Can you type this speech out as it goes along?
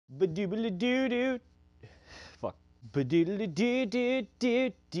Ba-doobly-doo-doo. Fuck.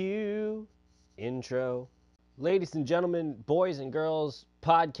 Ba-doodly-doo-doo-doo-doo. Intro. Ladies and gentlemen, boys and girls,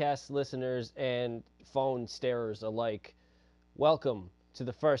 podcast listeners, and phone starers alike, welcome to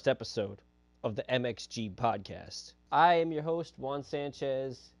the first episode of the MXG podcast. I am your host, Juan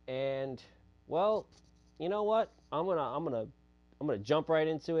Sanchez, and well, you know what? I'm gonna jump right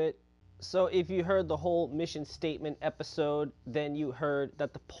into it. So if you heard the whole mission statement episode, then you heard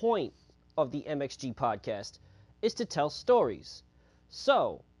that the point of the MXG podcast is to tell stories.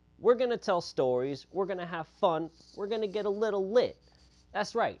 So we're going to tell stories, we're going to have fun, we're going to get a little lit.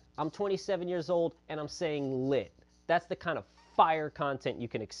 That's right, I'm 27 years old and I'm saying lit. That's the kind of fire content you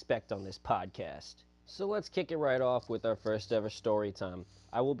can expect on this podcast. So let's kick it right off with our first ever story time.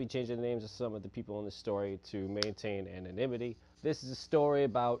 I will be changing the names of some of the people in the story to maintain anonymity. This is a story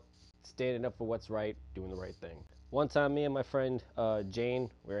about standing up for what's right, doing the right thing. One time, me and my friend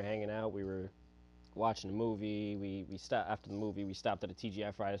Jane, we were hanging out. We were watching a movie. We stopped after the movie. We stopped at a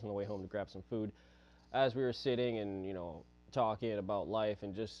TGI Fridays on the way home to grab some food. As we were sitting and talking about life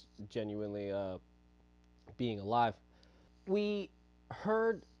and just genuinely being alive, we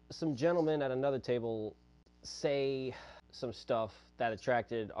heard some gentlemen at another table say some stuff that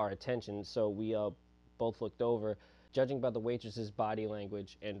attracted our attention. So we both looked over. Judging by the waitress's body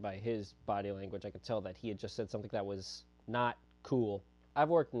language and by his body language, I could tell that he had just said something that was not cool. I've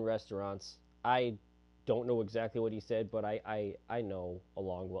worked in restaurants. I don't know exactly what he said, but I know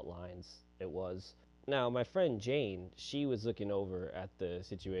along what lines it was. Now, my friend Jane, she was looking over at the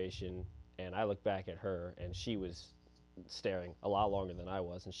situation, and I looked back at her, and she was staring a lot longer than I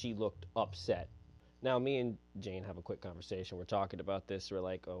was, and she looked upset. Now, me and Jane have a quick conversation. We're talking about this. We're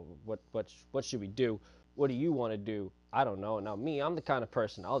like, "Oh, what should we do? What do you want to do?" I don't know. Now, me, I'm the kind of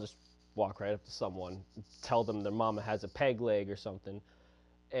person I'll just walk right up to someone, tell them their mama has a peg leg or something,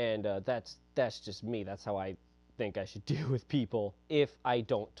 and that's just me. That's how I think I should deal with people if I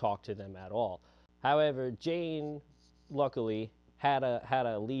don't talk to them at all. However, Jane, luckily, had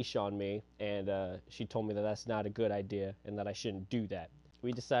a leash on me, and she told me that that's not a good idea and that I shouldn't do that.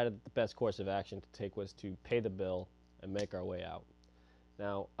 We decided that the best course of action to take was to pay the bill and make our way out.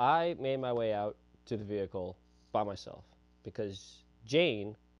 Now, I made my way out to the vehicle by myself because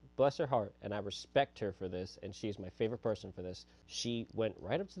Jane, bless her heart, and I respect her for this, and she is my favorite person for this, she went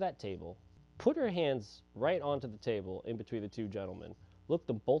right up to that table, put her hands right onto the table in between the two gentlemen, looked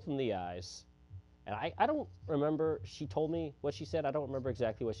them both in the eyes, and I don't remember, she told me what she said. I don't remember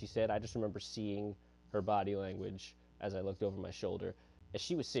exactly what she said. I just remember seeing her body language as I looked over my shoulder. And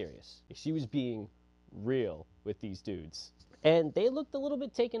she was serious. She was being real with these dudes. And they looked a little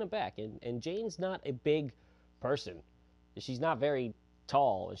bit taken aback. And Jane's not a big person. She's not very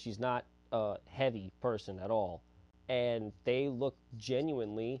tall, and she's not a heavy person at all. And they looked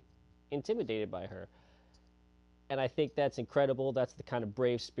genuinely intimidated by her. And I think that's incredible. That's the kind of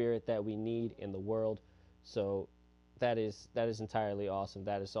brave spirit that we need in the world. So that is entirely awesome.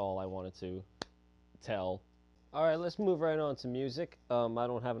 That is all I wanted to tell. All right, let's move right on to music. I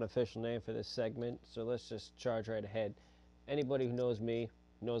don't have an official name for this segment, so let's just charge right ahead. Anybody who knows me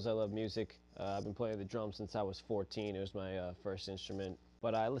knows I love music. I've been playing the drums since I was 14. It was my first instrument.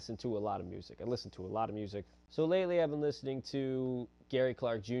 But I listen to a lot of music. So lately I've been listening to Gary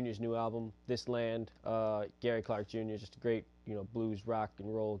Clark Jr.'s new album, This Land. Gary Clark Jr. is just a great, blues, rock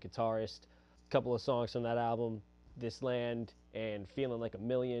and roll guitarist. A couple of songs from that album, This Land and Feeling Like a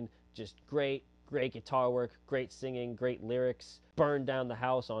Million, just great, great guitar work, great singing, great lyrics. Burned down the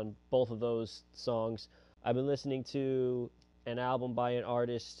house on both of those songs. I've been listening to an album by an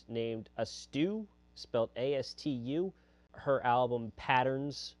artist named Astu, spelled Astu. Her album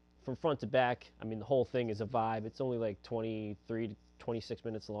Patterns, from front to back, I mean, the whole thing is a vibe. It's only like 23 to 26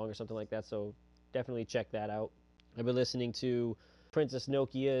 minutes long or something like that, so definitely check that out. I've been listening to Princess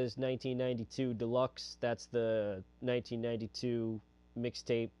Nokia's 1992 Deluxe. That's the 1992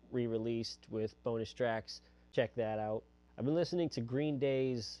 mixtape re-released with bonus tracks. Check that out. I've been listening to Green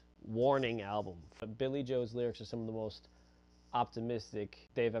Day's Warning album. Billy Joe's lyrics are some of the most optimistic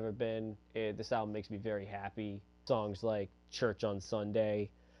they've ever been. This album makes me very happy. Songs like Church on Sunday,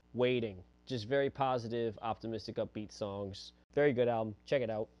 Waiting, just very positive, optimistic, upbeat songs. Very good album. Check it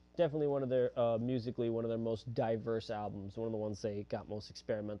out. Definitely one of their, musically, one of their most diverse albums. One of the ones they got most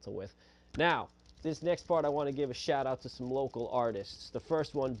experimental with. Now, this next part I want to give a shout out to some local artists. The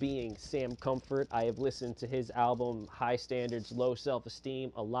first one being Sam Comfort. I have listened to his album High Standards, Low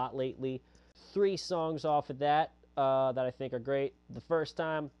Self-Esteem a lot lately. 3 songs off of that that I think are great. The First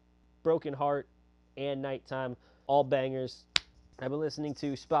Time, Broken Heart, and Nighttime, all bangers. I've been listening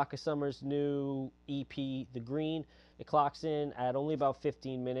to Spaka Summers' new EP, The Green. It clocks in at only about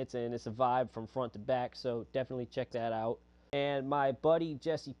 15 minutes, and it's a vibe from front to back, so definitely check that out. And my buddy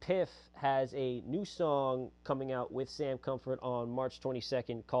Jesse Piff has a new song coming out with Sam Comfort on March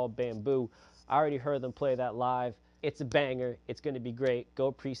 22nd called Bamboo. I already heard them play that live. It's a banger. It's going to be great.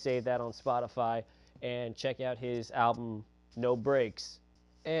 Go pre-save that on Spotify and check out his album No Breaks.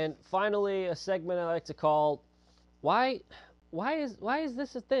 And finally, a segment I like to call why why is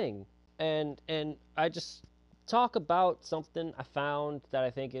this a thing? And I just talk about something I found that I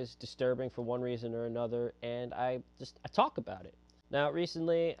think is disturbing for one reason or another, and I talk about it. Now,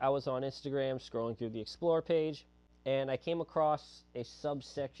 recently I was on Instagram scrolling through the Explore page, and I came across a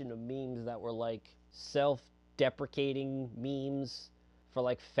subsection of memes that were like self-deprecating memes for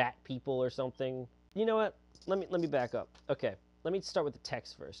like fat people or something. You know what? Let me back up. Okay, let me start with the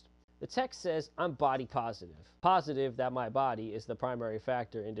text first. The text says, I'm body positive. Positive that my body is the primary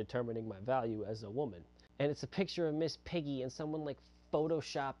factor in determining my value as a woman. And it's a picture of Miss Piggy, and someone like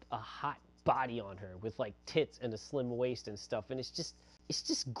photoshopped a hot body on her with like tits and a slim waist and stuff. And it's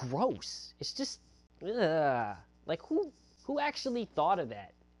just gross. It's just, ugh. Like who actually thought of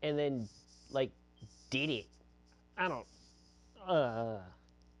that and then like did it? I don't, uh.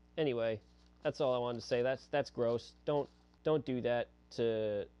 Anyway, that's all I wanted to say. That's gross. Don't do that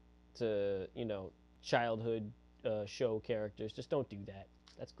to childhood show characters. Just don't do that.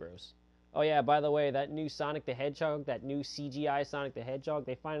 That's gross. Oh yeah, by the way, that new Sonic the Hedgehog, that new CGI Sonic the Hedgehog,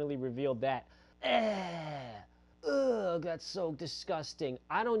 they finally revealed that. Ugh, that's so disgusting.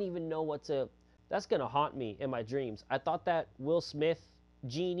 I don't even know what to. That's gonna haunt me in my dreams. I thought that Will Smith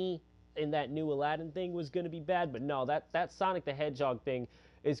genie in that new Aladdin thing was gonna be bad, but no, that Sonic the Hedgehog thing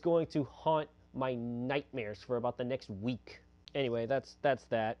is going to haunt my nightmares for about the next week. Anyway, that's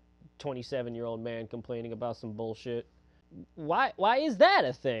that. 27-year-old man complaining about some bullshit. Why is that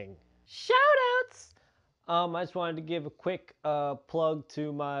a thing? Shoutouts. I just wanted to give a quick plug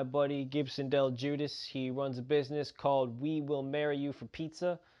to my buddy Gibson Del Judas. He runs a business called We Will Marry You for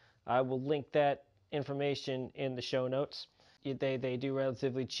Pizza. I will link that information in the show notes. They do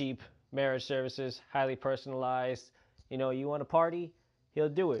relatively cheap marriage services, highly personalized. You know, you want a party, he'll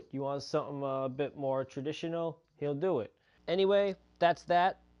do it. You want something a bit more traditional, he'll do it. Anyway, that's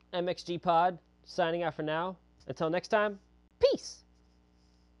that. MXG Pod signing out for now. Until next time, peace.